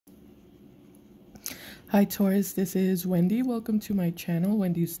Hi Taurus, this is Wendy. Welcome to my channel,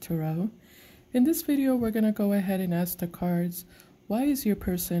 Wendys Tarot. In this video, we're going to go ahead and ask the cards, why is your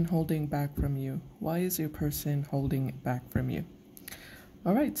person holding back from you? Why is your person holding back from you?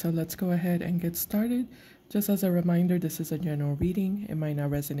 All right, so let's go ahead and get started. Just as a reminder, this is a general reading. It might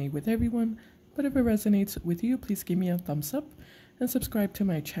not resonate with everyone, but if it resonates with you, please give me a thumbs up and subscribe to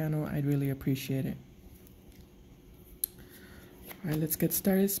my channel. I'd really appreciate it. All right, let's get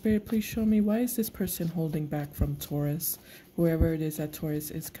started. Spirit, please show me, why is this person holding back from Taurus? Whoever it is that Taurus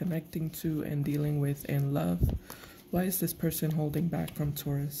is connecting to and dealing with in love, why is this person holding back from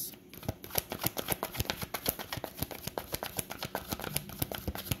Taurus?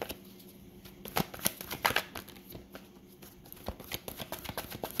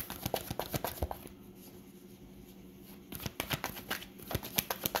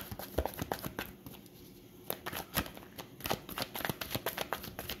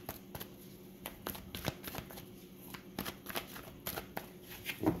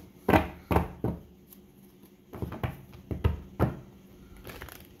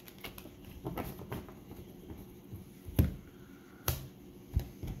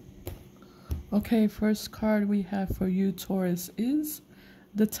 Okay, first card we have for you, Taurus, is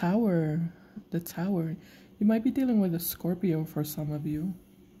the Tower. The Tower. You might be dealing with a Scorpio for some of you.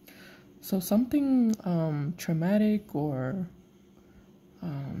 So something traumatic or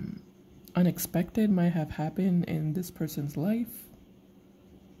unexpected might have happened in this person's life.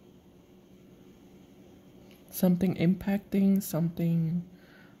 Something impacting, something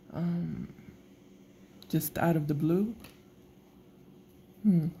just out of the blue.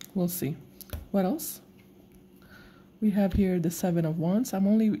 We'll see. What else? We have here the Seven of Wands. I'm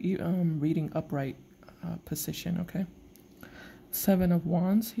only reading upright position, okay? Seven of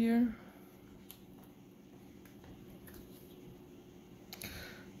Wands here.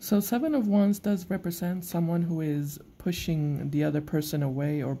 So Seven of Wands does represent someone who is pushing the other person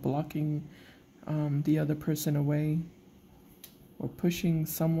away or blocking the other person away or pushing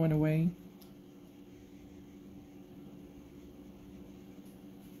someone away.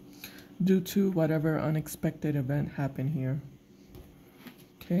 Due to whatever unexpected event happened here.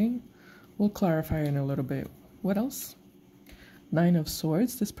 Okay, we'll clarify in a little bit. What else? Nine of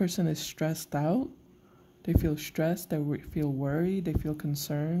Swords. This person is stressed out. They feel stressed, they feel worried, they feel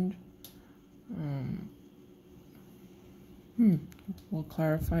concerned. We'll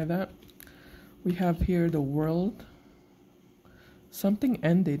clarify that. We have here the World. Something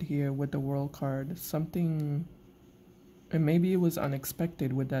ended here with the World card. Something... And maybe it was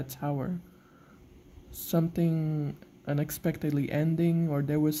unexpected with that Tower. Something unexpectedly ending, or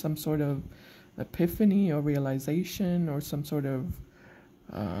there was some sort of epiphany or realization or some sort of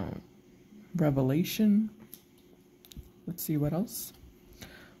revelation. Let's see what else.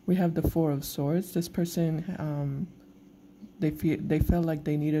 We have the Four of Swords. This person, they felt like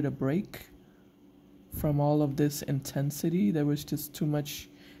they needed a break from all of this intensity. There was just too much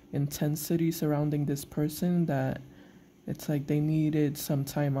intensity surrounding this person that it's like they needed some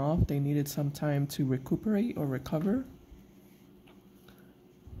time off. They needed some time to recuperate or recover.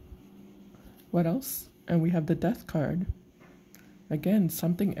 What else? And we have the Death card. Again,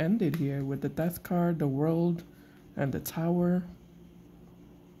 something ended here with the Death card, the World, and the Tower.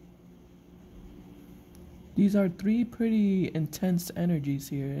 These are three pretty intense energies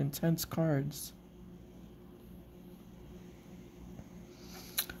here, intense cards.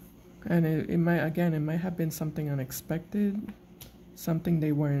 And it might have been something unexpected, something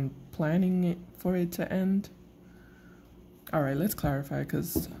they weren't planning for it to end. All right, let's clarify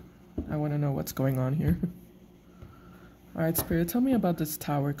because I want to know what's going on here. All right, Spirit, tell me about this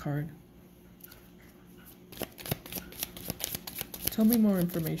Tower card. Tell me more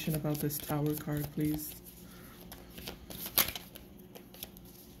information about this Tower card, please.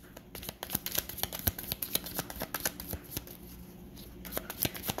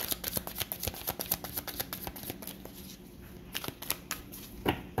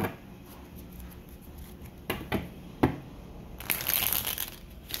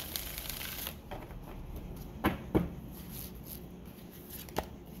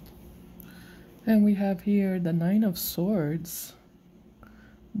 And we have here the Nine of Swords.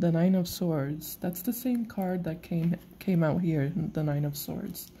 The Nine of Swords. That's the same card that came out here, the Nine of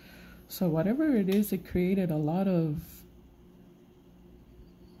Swords. So whatever it is, it created a lot of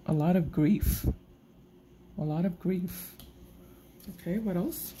grief. A lot of grief. Okay, what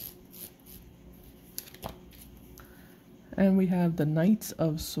else? And we have the Knight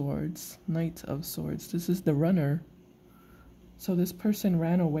of Swords. Knight of Swords. This is the runner. So this person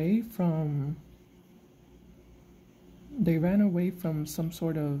ran away from They ran away from some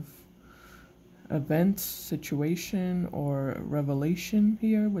sort of event, situation, or revelation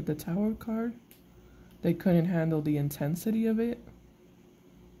here with the Tower card. They couldn't handle the intensity of it.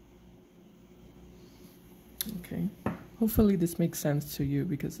 Okay. Hopefully this makes sense to you,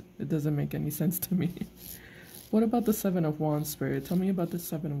 because it doesn't make any sense to me. What about the Seven of Wands, Spirit? Tell me about the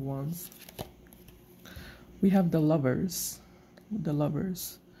Seven of Wands. We have the Lovers. The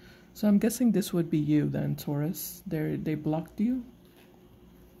Lovers. So I'm guessing this would be you then, Taurus. They blocked you.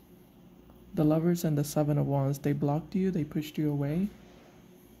 The Lovers and the Seven of Wands, they blocked you. They pushed you away.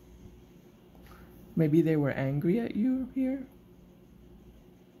 Maybe they were angry at you here.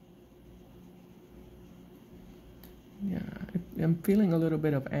 Yeah, I'm feeling a little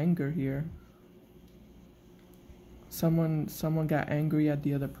bit of anger here. Someone got angry at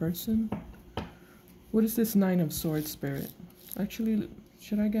the other person. What is this Nine of Swords, Spirit? Actually,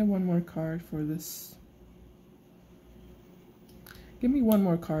 should I get one more card for this? Give me one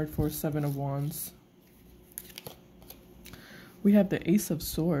more card for Seven of Wands. We have the Ace of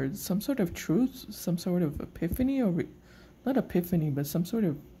Swords. Some sort of truth, some sort of epiphany, or not epiphany, but some sort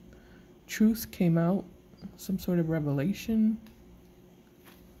of truth came out. Some sort of revelation.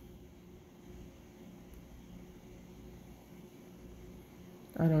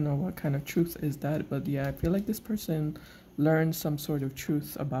 I don't know what kind of truth is that, but yeah, I feel like this person learned some sort of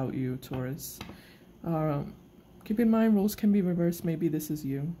truth about you, Taurus. Keep in mind, roles can be reversed. Maybe this is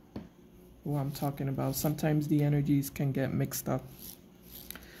you who I'm talking about. Sometimes the energies can get mixed up.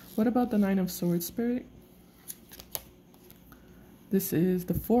 What about the Nine of Swords, Spirit? This is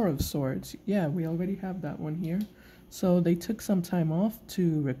the Four of Swords. Yeah, we already have that one here. So they took some time off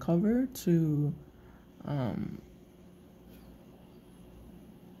to recover, to I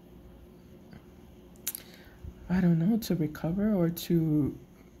don't know, to recover or to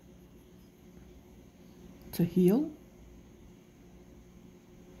heal.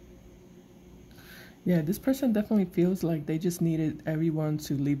 Yeah, this person definitely feels like they just needed everyone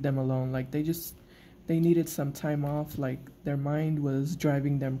to leave them alone. Like they needed some time off, like their mind was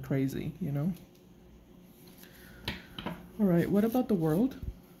driving them crazy, you know? All right, what about the world?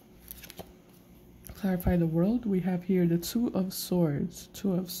 Clarify the world. We have here the Two of Swords.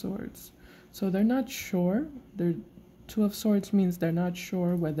 Two of Swords. So they're not sure. Two of Swords means they're not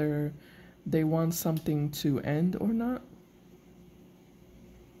sure whether they want something to end or not.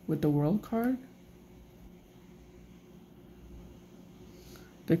 With the World card.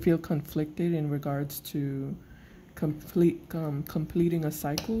 They feel conflicted in regards to completing a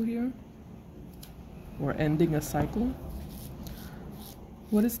cycle here, or ending a cycle.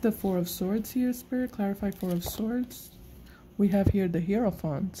 What is the Four of Swords here, Spirit? Clarify Four of Swords. We have here the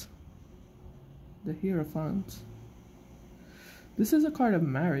Hierophant. The Hierophant. This is a card of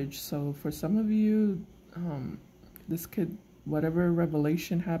marriage, so for some of you, this could, whatever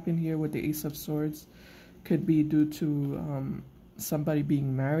revelation happened here with the Ace of Swords, could be due to somebody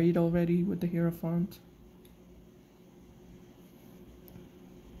being married already with the Hierophant.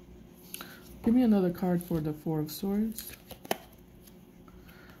 Give me another card for the Four of Swords.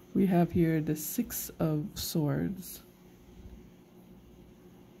 We have here the Six of Swords.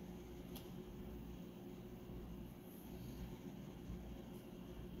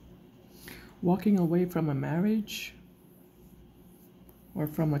 Walking away from a marriage or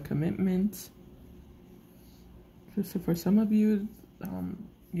from a commitment. So for some of you,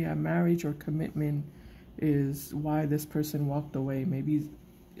 yeah, marriage or commitment is why this person walked away. Maybe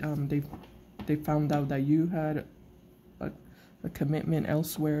they found out that you had a commitment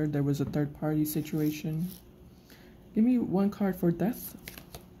elsewhere. There was a third-party situation. Give me one card for death.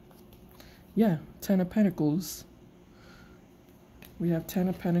 Yeah, Ten of Pentacles. We have Ten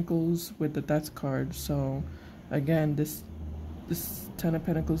of Pentacles with the Death card. So again, this Ten of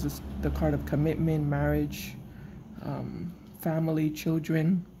Pentacles is the card of commitment, marriage, family,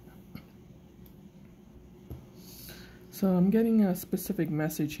 children. So I'm getting a specific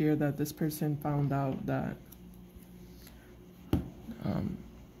message here that this person found out that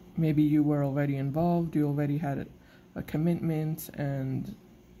maybe you were already involved, you already had a commitment, and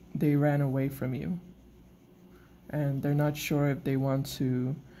they ran away from you. And they're not sure if they want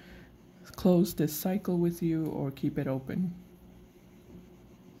to close this cycle with you or keep it open.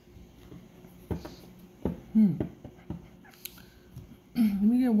 Let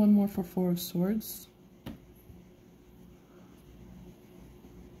me get one more for Four of Swords.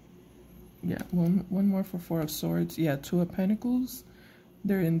 Yeah, one more for Four of Swords. Yeah, Two of Pentacles.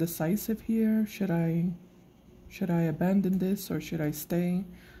 They're indecisive here. Should I abandon this or should I stay?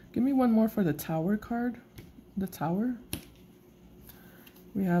 Give me one more for the Tower card. The Tower.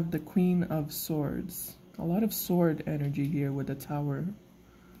 We have the Queen of Swords. A lot of sword energy here with the Tower.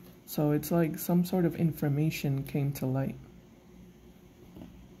 So it's like some sort of information came to light.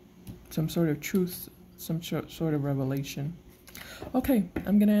 Some sort of truth, some sort of revelation. Okay,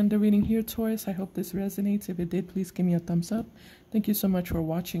 I'm going to end the reading here, Taurus. I hope this resonates. If it did, please give me a thumbs up. Thank you so much for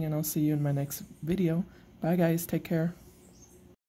watching, and I'll see you in my next video. Bye, guys. Take care.